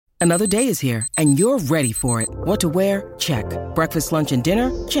Another day is here, and you're ready for it. What to wear? Check. Breakfast, lunch, and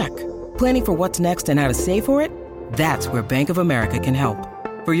dinner? Check. Planning for what's next and how to save for it? That's where Bank of America can help.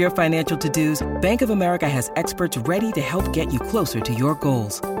 For your financial to-dos, Bank of America has experts ready to help get you closer to your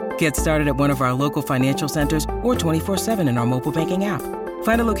goals. Get started at one of our local financial centers or 24/7 in our mobile banking app.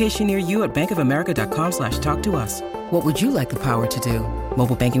 Find a location near you at bankofamerica.com/talktous. What would you like the power to do?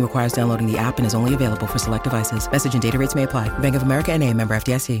 Mobile banking requires downloading the app and is only available for select devices. Message and data rates may apply. Bank of America N.A., member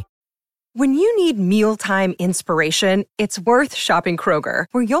FDIC. When you need mealtime inspiration, it's worth shopping Kroger,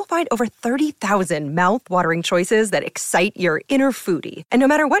 where you'll find over 30,000 mouth-watering choices that excite your inner foodie. And no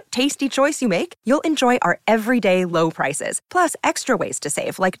matter what tasty choice you make, you'll enjoy our everyday low prices, plus extra ways to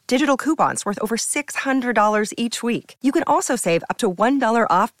save, like digital coupons worth over $600 each week. You can also save up to $1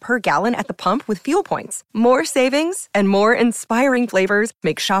 off per gallon at the pump with fuel points. More savings and more inspiring flavors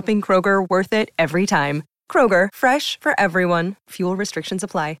make shopping Kroger worth it every time. Kroger, fresh for everyone. Fuel restrictions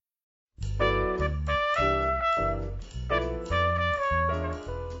apply.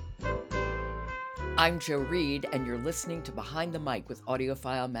 I'm Joe Reed, and you're listening to Behind the Mic with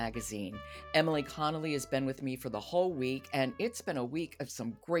AudioFile Magazine. Emily Connolly has been with me for the whole week, and it's been a week of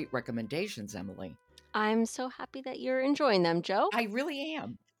some great recommendations, Emily. I'm so happy that you're enjoying them, Joe. I really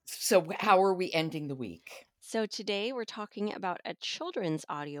am. So how are we ending the week? So today we're talking about a children's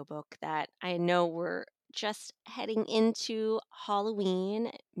audiobook that I know we're just heading into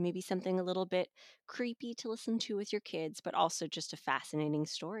Halloween, maybe something a little bit creepy to listen to with your kids, but also just a fascinating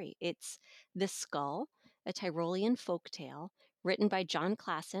story. It's The Skull, a Tyrolean folktale written by John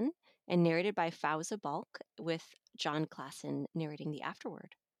Klassen and narrated by Fairuza Balk, with John Klassen narrating the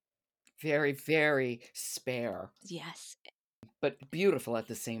afterword. Very, very spare. Yes. But beautiful at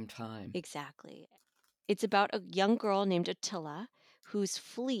the same time. Exactly. It's about a young girl named Attila who's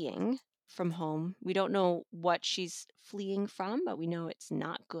fleeing from home. We don't know what she's fleeing from, but we know it's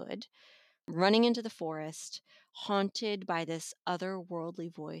not good. Running into the forest, haunted by this otherworldly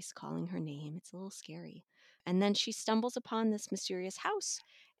voice calling her name. It's a little scary. And then she stumbles upon this mysterious house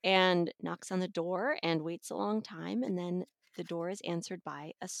and knocks on the door and waits a long time. And then the door is answered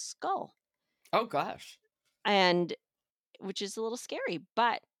by a skull. Oh, gosh. And which is a little scary,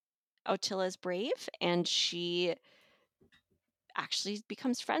 but Attila is brave and she actually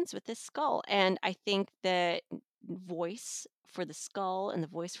becomes friends with this skull. And I think the voice for the skull and the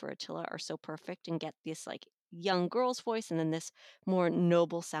voice for Attila are so perfect, and get this like young girl's voice and then this more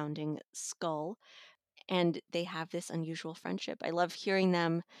noble sounding skull. And they have this unusual friendship. I love hearing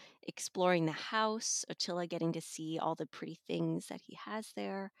them exploring the house, Attila getting to see all the pretty things that he has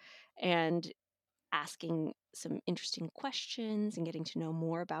there, and asking some interesting questions and getting to know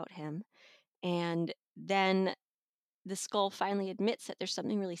more about him. And then the skull finally admits that there's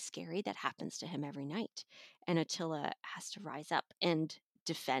something really scary that happens to him every night, and Attila has to rise up and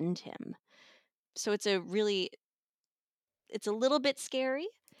defend him. So it's a little bit scary,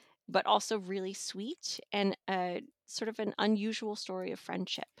 but also really sweet, and sort of an unusual story of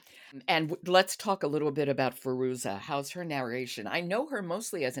friendship. And let's talk a little bit about Fairuza. How's her narration? I know her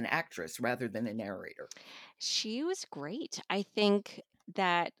mostly as an actress rather than a narrator. She was great. I think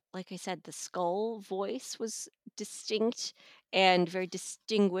that, like I said, the skull voice was distinct and very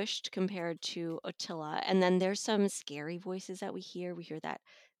distinguished compared to Attila. And then there's some scary voices that we hear. We hear that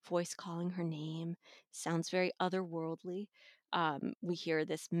voice calling her name, sounds very otherworldly. We hear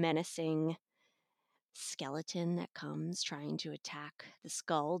this menacing skeleton that comes trying to attack the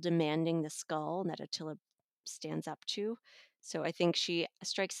skull, demanding the skull, and that Attila stands up to. So I think she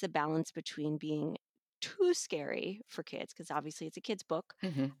strikes the balance between being too scary for kids, because obviously it's a kid's book,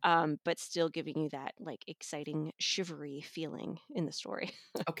 but still giving you that like exciting shivery feeling in the story.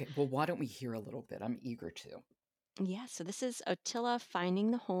 Okay, well, why don't we hear a little bit? I'm eager to. Yeah, so this is Attila finding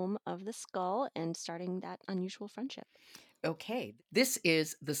the home of the skull and starting that unusual friendship. Okay, this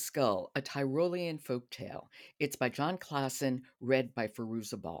is The Skull, a Tyrolean folktale. It's by John Klassen, read by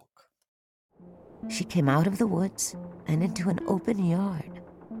Fairuza Balk. She came out of the woods and into an open yard.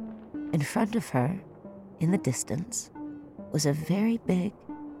 In front of her, in the distance, was a very big,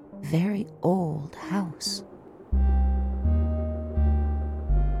 very old house.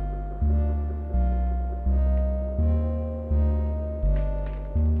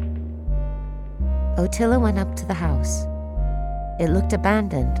 Attila went up to the house. It looked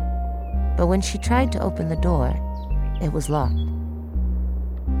abandoned, but when she tried to open the door, it was locked.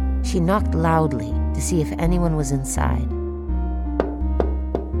 She knocked loudly to see if anyone was inside,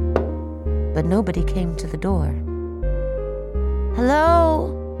 but nobody came to the door. "Hello?"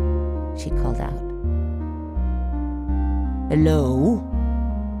 she called out. "Hello?"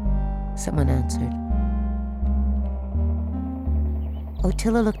 someone answered.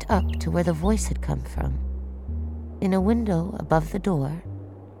 Otilla looked up to where the voice had come from. In a window above the door,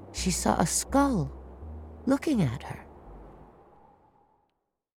 she saw a skull looking at her.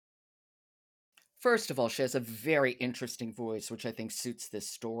 First of all, she has a very interesting voice, which I think suits this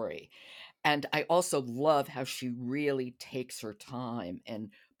story. And I also love how she really takes her time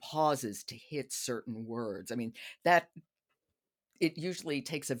and pauses to hit certain words. I mean, that it usually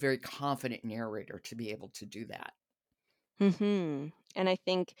takes a very confident narrator to be able to do that. And I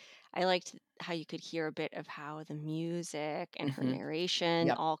think I liked how you could hear a bit of how the music and her Hmm. narration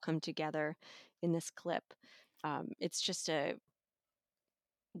Yep. all come together in this clip. It's just a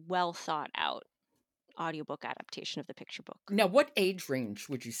well thought out audiobook adaptation of the picture book. Now, what age range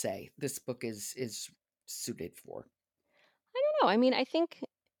would you say this book is suited for? I don't know. I mean, I think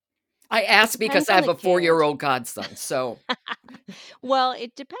I it ask because depends I on have the a kid. 4-year-old godson, so Well,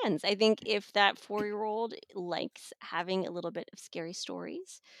 it depends. I think if that 4-year-old likes having a little bit of scary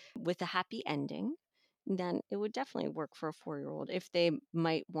stories with a happy ending, then it would definitely work for a 4-year-old. If they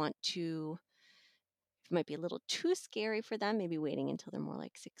might want to, if it might be a little too scary for them, maybe waiting until they're more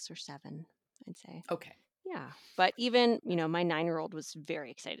like 6 or 7, I'd say. okay. Yeah. But even, my 9-year-old was very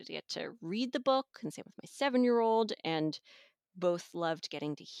excited to get to read the book, and same with my 7-year-old, and both loved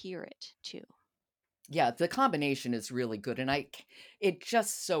getting to hear it too. Yeah, the combination is really good, and it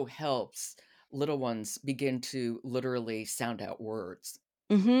just so helps little ones begin to literally sound out words.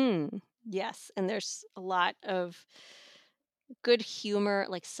 Yes. And there's a lot of good humor,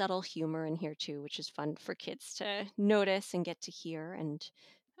 like subtle humor in here too, which is fun for kids to notice and get to hear. And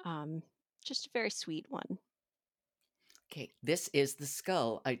um, just a very sweet one. Okay, this is The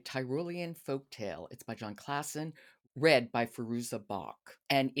Skull, a Tyrolean folk tale. It's by John Klassen, read by Fairuza Balk,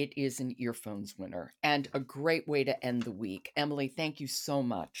 and it is an earphones winner and a great way to end the week. Emily, thank you so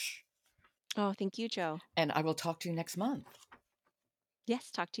much, Oh, thank you, Joe. and I will talk to you next month.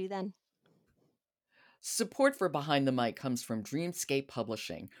 Yes, talk to you then. Support for Behind the Mic comes from Dreamscape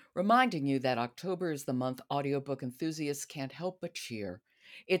Publishing, reminding you that October is the month audiobook enthusiasts can't help but cheer.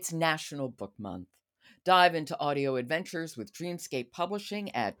 It's National Book Month. Dive into audio adventures with Dreamscape Publishing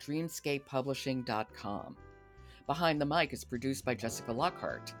at dreamscapepublishing.com. Behind the Mic is produced by Jessica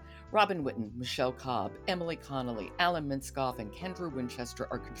Lockhart. Robin Whitten, Michelle Cobb, Emily Connolly, Alan Minskoff, and Kendra Winchester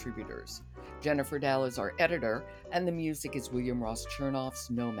are contributors. Jennifer Dahl is our editor, and the music is William Ross Chernoff's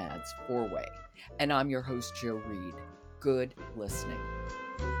Nomads 4-Way. And I'm your host, Joe Reed. Good listening.